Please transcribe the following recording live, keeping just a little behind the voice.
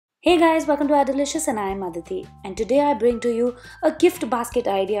Hey guys, welcome to Our Delicious and I am Aditi, and today I bring to you a gift basket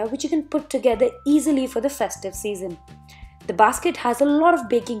idea which you can put together easily for the festive season. The basket has a lot of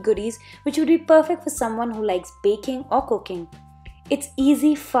baking goodies which would be perfect for someone who likes baking or cooking. It's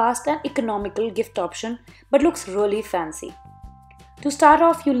easy, fast and economical gift option but looks really fancy. To start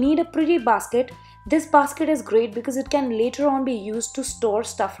off, you'll need a pretty basket. This basket is great because it can later on be used to store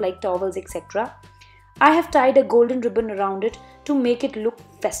stuff like towels, etc. I have tied a golden ribbon around it to make it look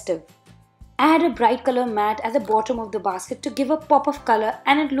festive. Add a bright color mat at the bottom of the basket to give a pop of color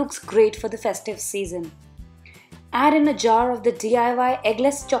and it looks great for the festive season. Add in a jar of the DIY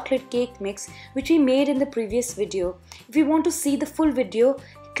eggless chocolate cake mix which we made in the previous video. If you want to see the full video,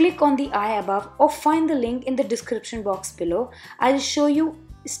 click on the eye above or find the link in the description box below. I'll show you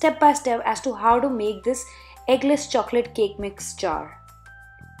step by step as to how to make this eggless chocolate cake mix jar.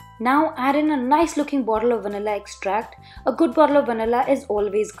 Now add in a nice looking bottle of vanilla extract. A good bottle of vanilla is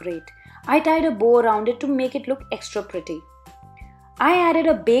always great. I tied a bow around it to make it look extra pretty. I added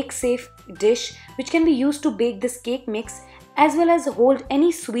a bake safe dish which can be used to bake this cake mix as well as hold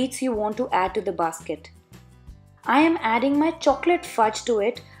any sweets you want to add to the basket. I am adding my chocolate fudge to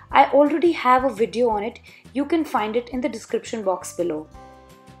it. I already have a video on it. You can find it in the description box below.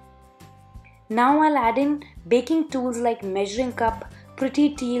 Now I'll add in baking tools like measuring cup, pretty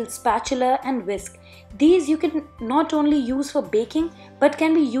teal, spatula and whisk. These you can not only use for baking but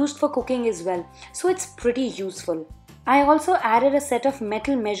can be used for cooking as well. So it's pretty useful. I also added a set of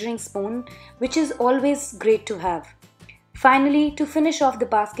metal measuring spoon which is always great to have. Finally, to finish off the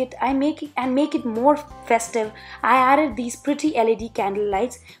basket and make it more festive, I added these pretty LED candle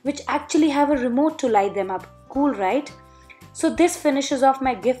lights which actually have a remote to light them up. Cool, right? So this finishes off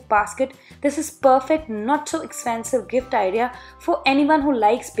my gift basket. This is perfect, not so expensive gift idea for anyone who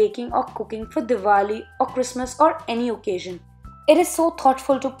likes baking or cooking for Diwali or Christmas or any occasion. It is so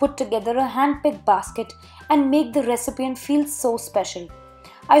thoughtful to put together a hand-picked basket and make the recipient feel so special.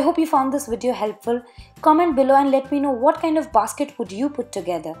 I hope you found this video helpful. Comment below and let me know what kind of basket would you put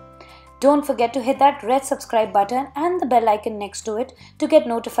together. Don't forget to hit that red subscribe button and the bell icon next to it to get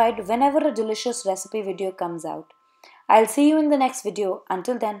notified whenever a delicious recipe video comes out. I'll see you in the next video.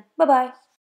 Until then, bye-bye.